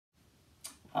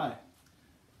Hi.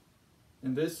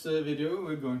 In this video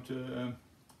we're going to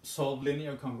solve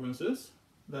linear congruences.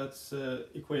 That's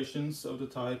equations of the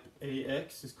type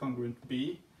ax is congruent to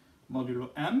b modulo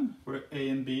n, where a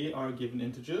and b are given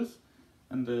integers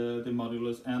and the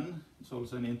modulus n is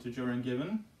also an integer and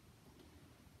given.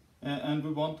 And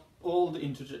we want all the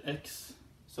integer x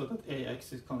so that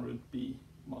ax is congruent to b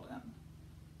mod n.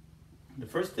 The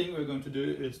first thing we're going to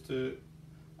do is to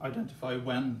identify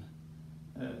when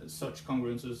such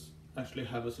congruences actually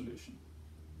have a solution.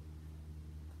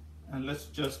 And let's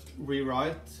just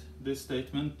rewrite this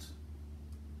statement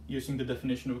using the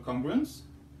definition of a congruence.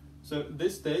 So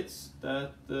this states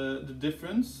that the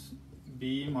difference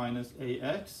b minus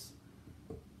ax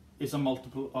is a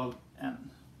multiple of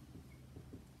n.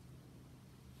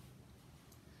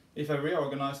 If I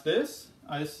reorganize this,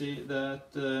 I see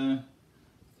that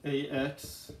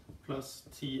ax plus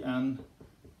tn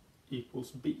equals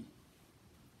b.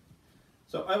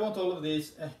 So I want all of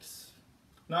these x.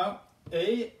 Now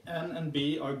a, n and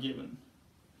b are given.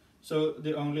 So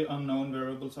the only unknown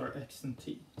variables are x and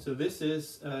t. So this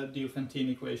is a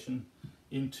Diophantine equation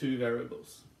in two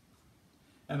variables.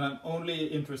 And I'm only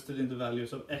interested in the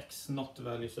values of x, not the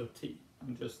values of t.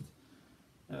 I'm just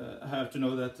I have to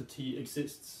know that the t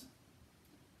exists.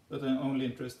 But I'm only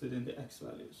interested in the x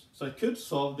values. So I could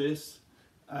solve this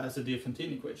as a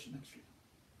Diophantine equation actually.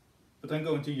 But I'm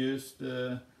going to use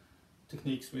the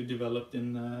techniques we developed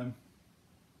in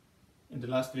the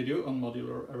last video on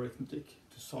modular arithmetic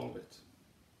to solve it.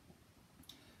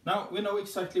 Now we know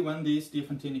exactly when these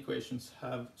Diophantine equations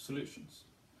have solutions.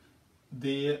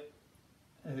 The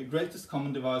greatest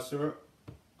common divisor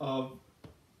of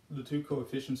the two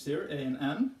coefficients here, a and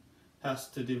n, has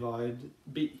to divide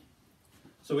b.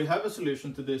 So we have a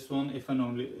solution to this one if and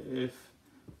only if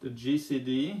the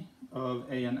GCD of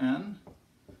a and n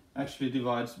actually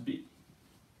divides b.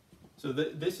 So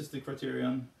this is the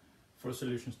criterion for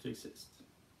solutions to exist.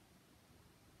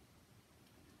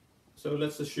 So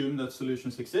let's assume that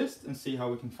solutions exist and see how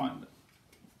we can find them.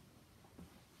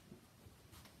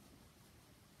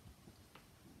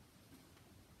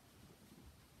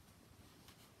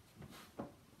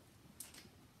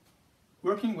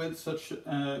 Working with such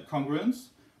congruence,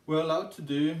 we're allowed to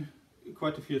do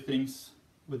quite a few things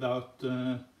without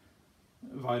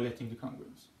violating the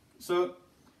congruence. So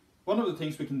one of the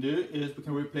things we can do is we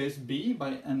can replace b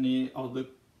by any other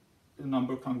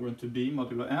number congruent to b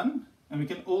modulo n, and we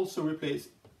can also replace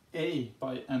a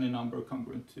by any number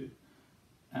congruent to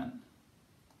n,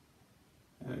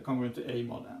 congruent to a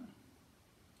mod n.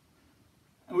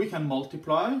 And we can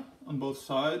multiply on both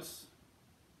sides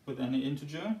with any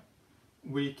integer.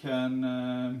 We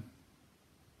can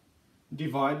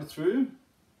divide through,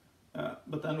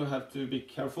 but then we have to be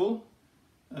careful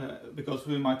because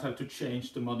we might have to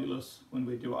change the modulus when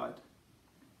we divide.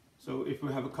 So if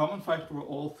we have a common factor of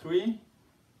all three,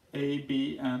 a,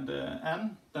 b and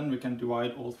n, then we can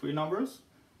divide all three numbers.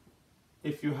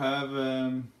 If you have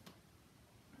a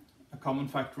common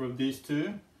factor of these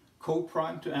two,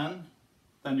 co-prime to n,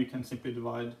 then you can simply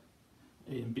divide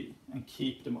a and b and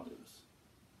keep the modulus.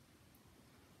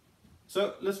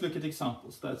 So let's look at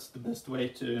examples. That's the best way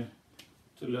to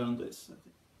learn this, I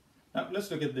think. Now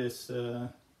let's look at this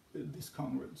this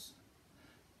congruence.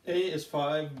 A is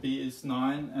 5, b is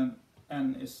 9, and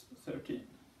n is 13.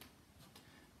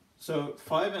 So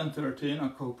 5 and 13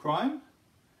 are co-prime.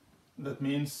 That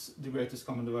means the greatest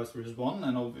common divisor is 1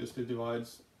 and obviously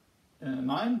divides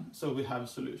 9. So we have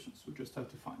solutions. We just have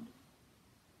to find them.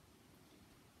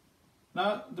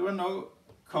 Now there are no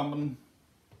common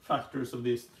factors of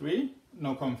these three,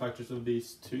 no common factors of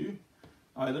these two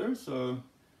either. So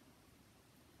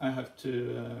I have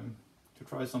to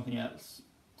try something else.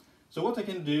 So what I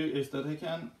can do is that I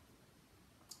can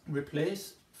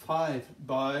replace 5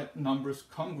 by numbers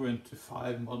congruent to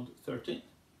 5 mod 13,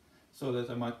 so that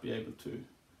I might be able to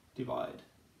divide.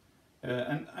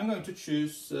 And I'm going to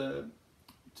choose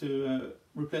to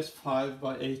replace 5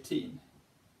 by 18.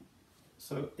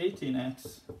 So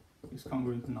 18x is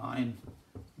congruent to 9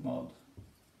 mod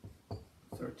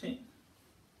 13.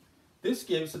 This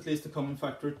gives at least a common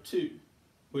factor 2,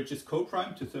 which is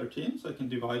co-prime to 13, so I can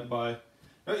divide by,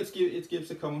 no, it gives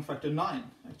a common factor 9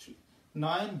 actually.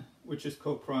 9, which is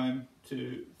co-prime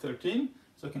to 13,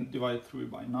 so I can divide through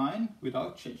by 9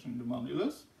 without changing the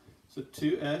modulus. So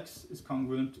 2x is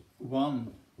congruent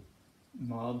 1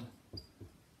 mod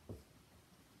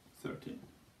 13.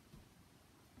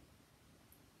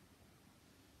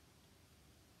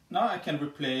 Now I can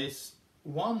replace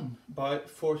 1 by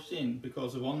 14,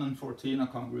 because 1 and 14 are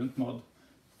congruent mod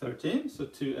 13, so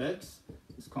 2x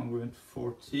is congruent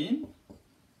 14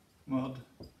 mod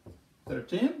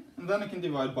 13, And then I can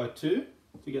divide by 2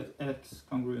 to get x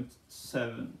congruent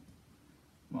 7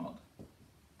 mod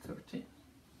 13.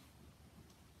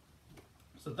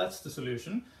 So that's the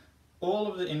solution. All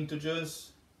of the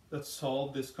integers that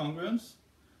solve this congruence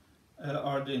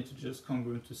are the integers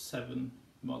congruent to 7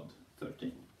 mod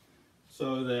 13.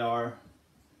 So they are,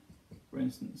 for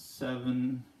instance,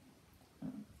 7,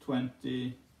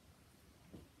 20,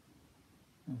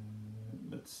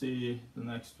 let's see, the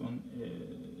next one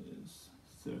is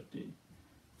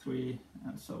 33,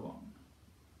 and so on,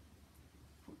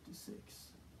 46.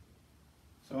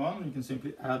 So on, you can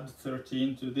simply add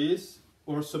 13 to these,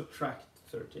 or subtract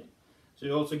 13. So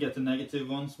you also get the negative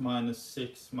ones, minus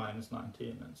 6, minus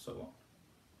 19, and so on.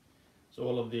 So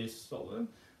all of these solve it.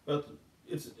 But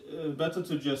it's better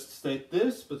to just state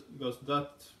this, because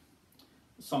that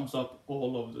sums up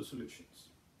all of the solutions.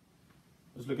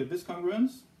 Let's look at this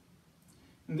congruence.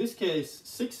 In this case,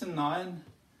 6 and 9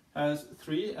 has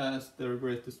 3 as their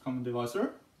greatest common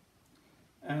divisor,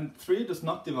 and 3 does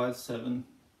not divide 7.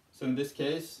 So in this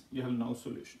case, you have no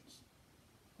solutions.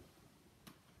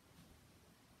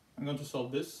 I'm going to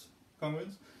solve this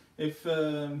congruence. If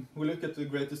we look at the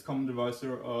greatest common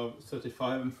divisor of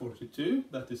 35 and 42,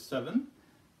 that is 7.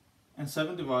 And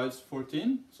 7 divides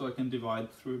 14, so I can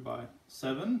divide through by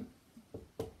 7,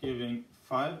 giving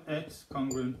 5x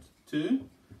congruent to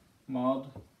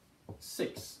mod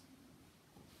 6.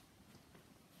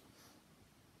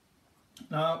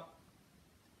 Now,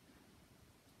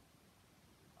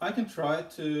 I can try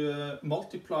to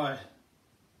multiply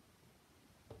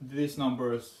these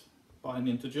numbers by an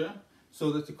integer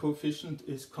so that the coefficient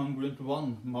is congruent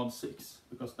 1 mod 6,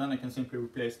 because then I can simply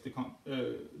replace the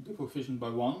coefficient by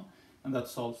 1, and that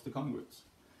solves the congruence.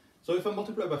 So if I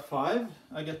multiply by 5,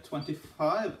 I get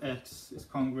 25x is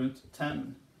congruent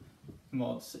 10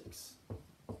 mod 6.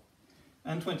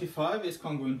 And 25 is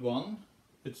congruent 1,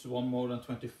 it's 1 more than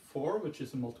 24, which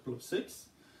is a multiple of 6.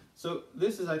 So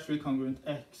this is actually congruent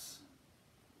x.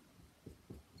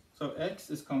 So x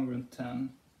is congruent 10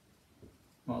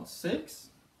 mod 6.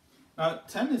 Now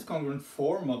 10 is congruent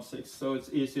 4 mod 6, so it's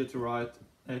easier to write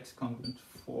x congruent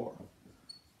 4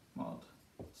 mod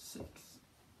 6.